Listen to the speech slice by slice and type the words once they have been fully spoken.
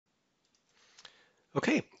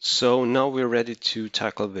Okay, so now we're ready to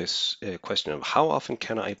tackle this question of how often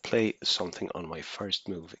can I play something on my first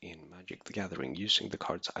move in Magic the Gathering using the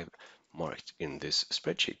cards I've marked in this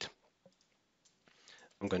spreadsheet.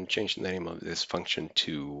 I'm going to change the name of this function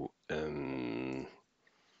to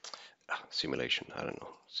simulation. I don't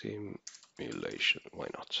know, simulation, why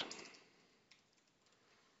not?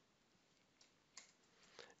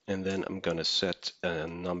 And then I'm going to set a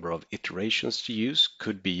number of iterations to use.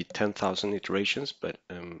 Could be 10,000 iterations, but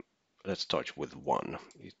let's start with 1.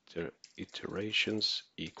 Iterations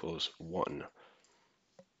equals 1.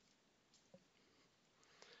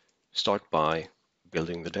 Start by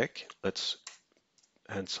building the deck. Let's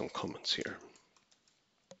add some comments here.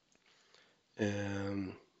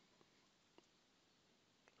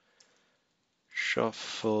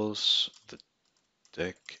 Shuffles the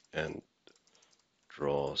deck and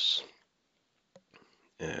draws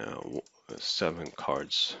 7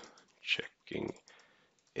 cards, checking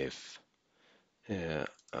if a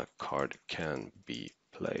card can be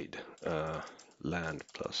played. Land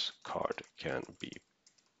plus card can be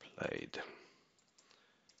played.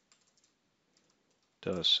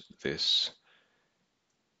 Does this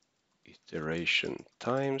iteration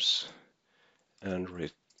times and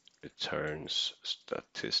returns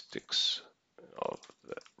statistics of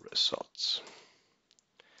the results.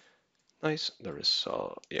 Nice, the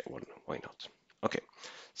result, yeah, why not? Okay,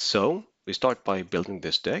 so we start by building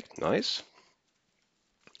this deck, nice.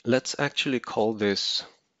 Let's actually call this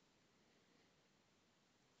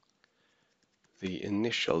the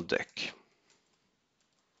initial deck,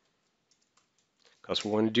 because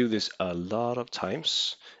we want to do this a lot of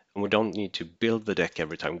times, and we don't need to build the deck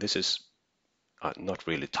every time. This is not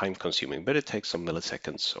really time consuming, but it takes some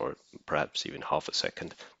milliseconds or perhaps even half a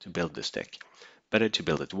second to build this deck. Better to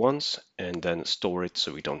build it once and then store it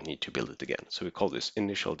so we don't need to build it again. So we call this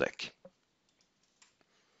initial deck.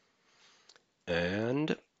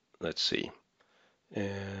 And let's see,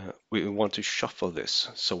 we want to shuffle this.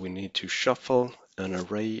 So we need to shuffle an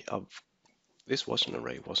array of, this was an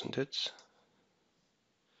array, wasn't it?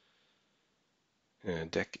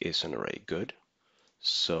 Deck is an array, good.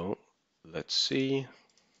 So let's see,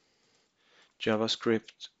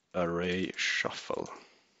 JavaScript array shuffle.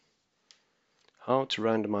 How to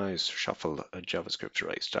randomize shuffle a JavaScript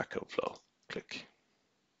array, Stack Overflow. Click.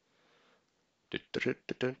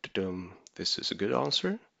 This is a good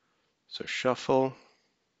answer. So shuffle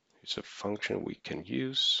is a function we can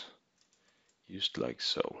use, used like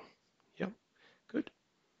so. Yep, good.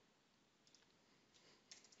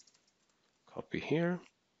 Copy here.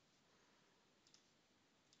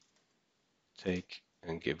 Take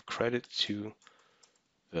and give credit to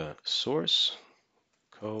the source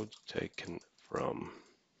code taken from.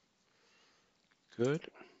 Good.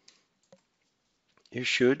 You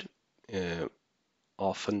should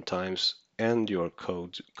oftentimes end your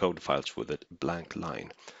code files with a blank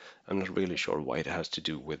line. I'm not really sure why it has to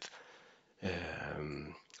do with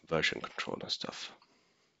version control and stuff.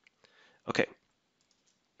 Okay,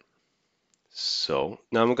 so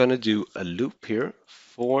now I'm going to do a loop here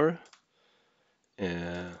for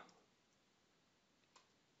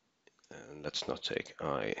let's not take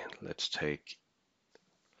I, let's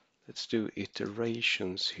do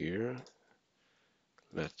iterations here.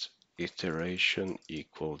 Let iteration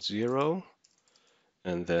equal 0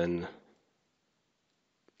 and then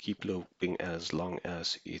keep looping as long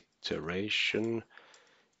as iteration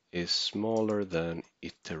is smaller than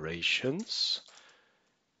iterations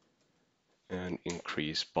and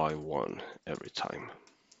increase by 1 every time.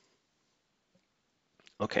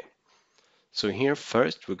 Okay, so here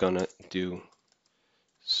first we're gonna do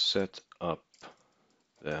set up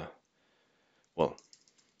the, well,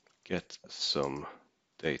 get some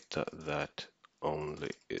data that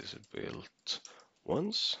only is built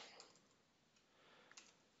once.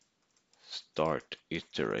 Start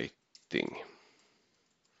iterating.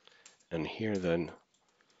 And here then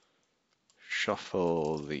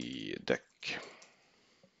shuffle the deck.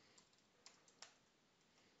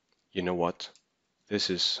 You know what?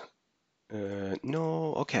 This is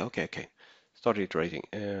no, okay. Start iterating.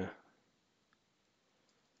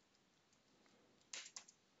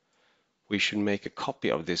 We should make a copy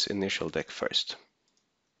of this initial deck first.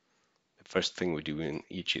 The first thing we do in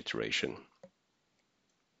each iteration.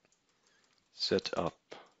 Set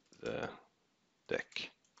up the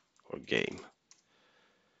deck or game.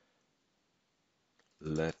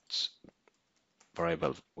 Let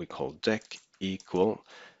variable we call deck equal.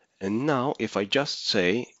 And now if I just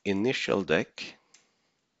say initial deck,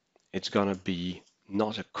 it's gonna be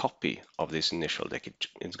not a copy of this initial deck.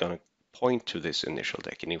 It's gonna point to this initial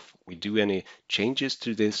deck. And if we do any changes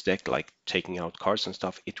to this deck, like taking out cards and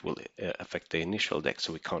stuff, it will affect the initial deck,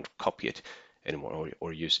 so we can't copy it anymore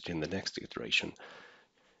or use it in the next iteration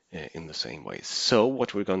in the same way. So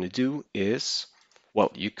what we're going to do is,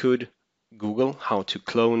 well, you could Google how to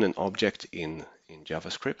clone an object in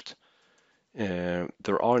JavaScript.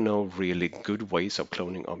 There are no really good ways of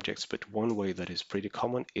cloning objects, but one way that is pretty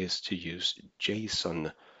common is to use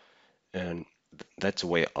JSON, and that's a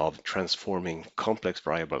way of transforming complex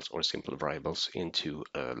variables or simple variables into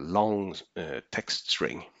a long text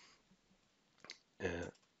string.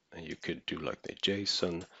 And you could do like the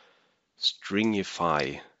JSON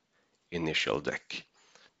stringify initial deck.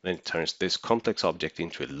 Then it turns this complex object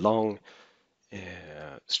into a long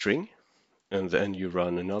string, and then you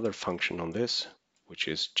run another function on this, which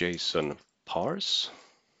is JSON parse,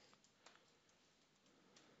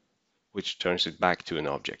 which turns it back to an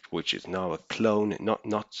object, which is now a clone,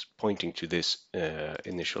 not pointing to this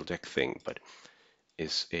initial deck thing, but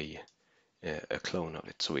is a clone of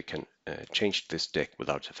it. So we can change this deck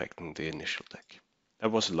without affecting the initial deck.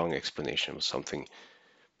 That was a long explanation of something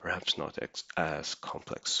perhaps not as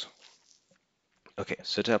complex. Okay,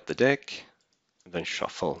 set up the deck, then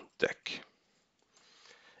shuffle deck.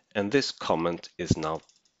 And this comment is now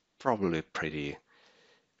probably pretty,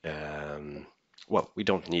 well, we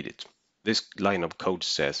don't need it. This line of code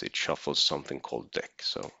says it shuffles something called deck.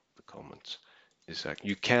 So the comment is that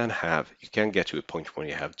you can get to a point when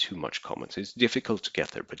you have too much comments. It's difficult to get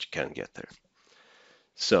there, but you can get there.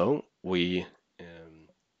 So we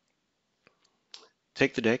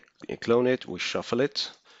take the deck, clone it, we shuffle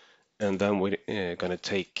it, and then we're going to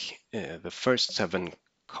take the first 7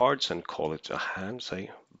 cards and call it a hand, say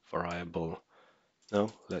variable,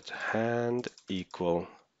 no, let hand equal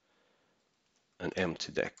an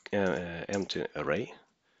empty deck, empty array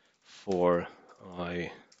for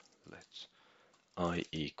I, let I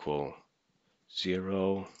equal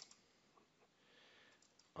 0,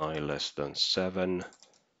 I less than 7,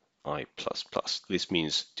 I plus plus. This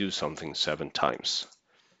means do something 7 times.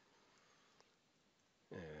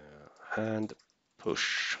 Hand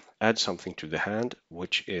push, add something to the hand,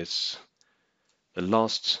 which is the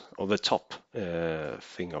last or the top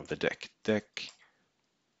thing of the deck. Deck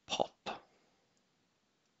pop,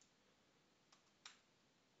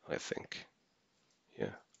 I think.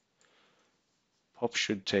 Yeah. Pop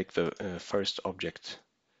should take the first object,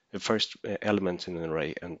 the first element in an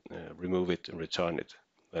array, and remove it and return it,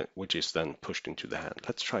 which is then pushed into the hand.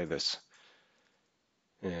 Let's try this.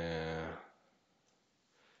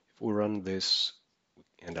 If we run this, we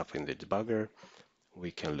end up in the debugger.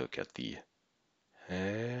 We can look at the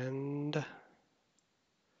hand.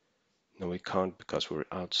 No, we can't because we're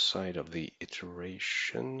outside of the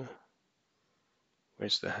iteration.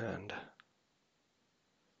 Where's the hand?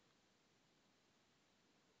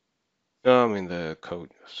 No, I'm in the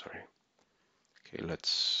code, sorry. Okay,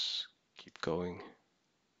 let's keep going.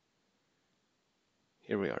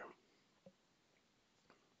 Here we are.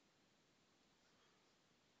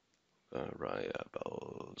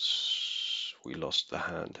 Variables. We lost the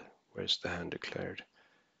hand. Where's the hand declared?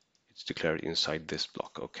 It's declared inside this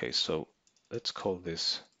block. Okay, so let's call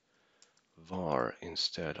this var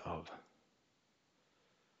instead of...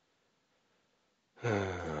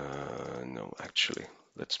 no, actually,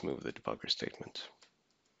 let's move the debugger statement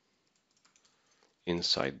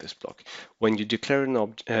inside this block. When you declare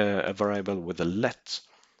a variable with a let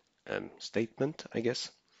statement, I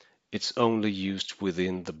guess, it's only used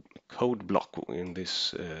within the code block in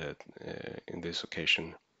this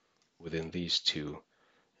occasion, within these 2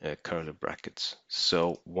 curly brackets.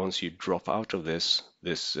 So once you drop out of this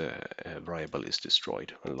variable is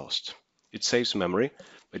destroyed and lost. It saves memory,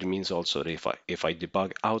 but it means also that if I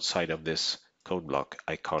debug outside of this code block,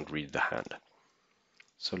 I can't read the hand.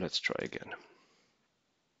 So let's try again.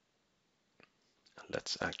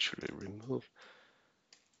 Let's actually remove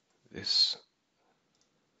this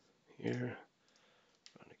here.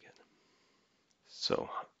 Run again. So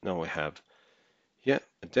now we have a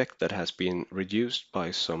deck that has been reduced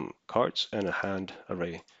by some cards and a hand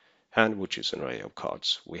array, which is an array of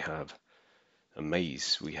cards. We have a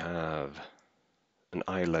maze, we have an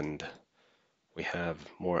island, we have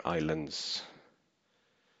more islands,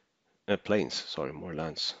 plains, sorry, more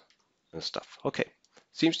lands and stuff. Okay,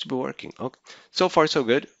 seems to be working. Okay, so far so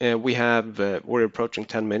good. We're approaching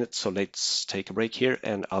 10 minutes, so let's take a break here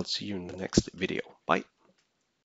and I'll see you in the next video.